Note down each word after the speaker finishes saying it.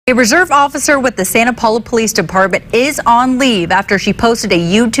A reserve officer with the Santa Paula Police Department is on leave after she posted a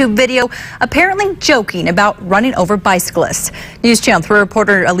YouTube video apparently joking about running over bicyclists. News Channel 3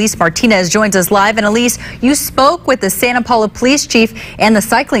 reporter Elise Martinez joins us live. And Elise, you spoke with the Santa Paula Police Chief and the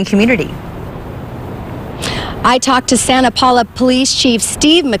cycling community. I talked to Santa Paula Police Chief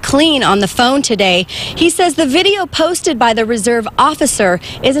Steve McLean on the phone today. He says the video posted by the reserve officer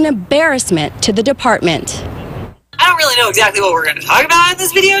is an embarrassment to the department. I don't really know exactly what we're going to talk about in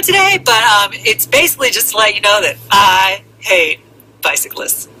this video today, but it's basically just to let you know that I hate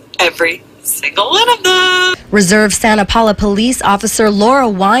bicyclists. Every single one of them. Reserve Santa Paula Police Officer Laura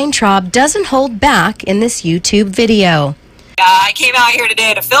Weintraub doesn't hold back in this YouTube video. I came out here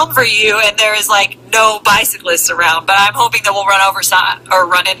today to film for you, and there is like no bicyclists around, but I'm hoping that we'll run over some or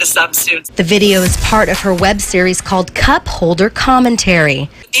run into some soon. The video is part of her web series called Cup Holder Commentary.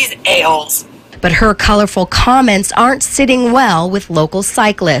 These a-holes. But her colorful comments aren't sitting well with local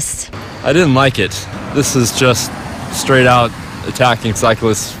cyclists. I didn't like it. This is just straight out attacking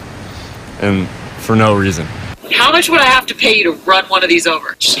cyclists and for no reason. How much would I have to pay you to run one of these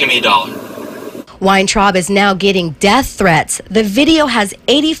over? Just give me $1. Weintraub is now getting death threats. The video has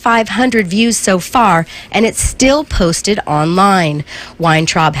 8,500 views so far, and it's still posted online.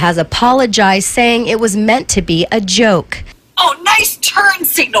 Weintraub has apologized, saying it was meant to be a joke. Oh, nice turn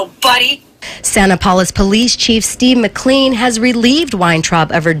signal, buddy. Santa Paula's Police Chief Steve McLean has relieved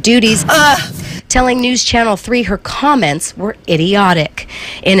Weintraub of her duties, telling News Channel 3 her comments were idiotic.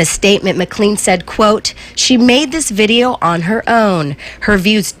 In a statement, McLean said, quote, "She made this video on her own. Her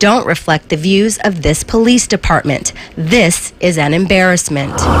views don't reflect the views of this police department. This is an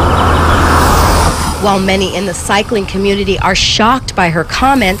embarrassment." While many in the cycling community are shocked by her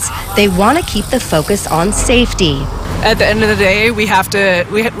comments, they want to keep the focus on safety. At the end of the day, we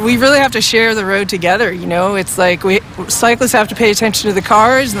really have to share the road together. You know, it's like cyclists have to pay attention to the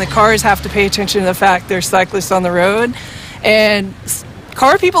cars, and the cars have to pay attention to the fact there's cyclists on the road. And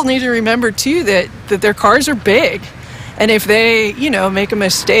car people need to remember too that their cars are big, and if they, make a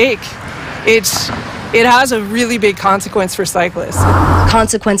mistake, it has a really big consequence for cyclists.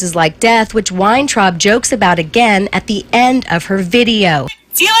 Consequences like death, which Weintraub jokes about again at the end of her video.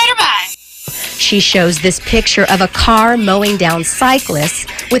 See you later, bye. She shows this picture of a car mowing down cyclists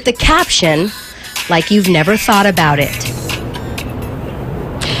with the caption, "Like you've never thought about it."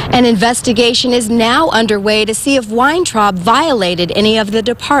 An investigation is now underway to see if Weintraub violated any of the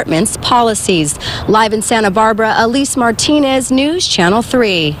department's policies. Live in Santa Barbara, Elise Martinez, News Channel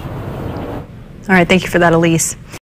 3. All right, thank you for that, Elise.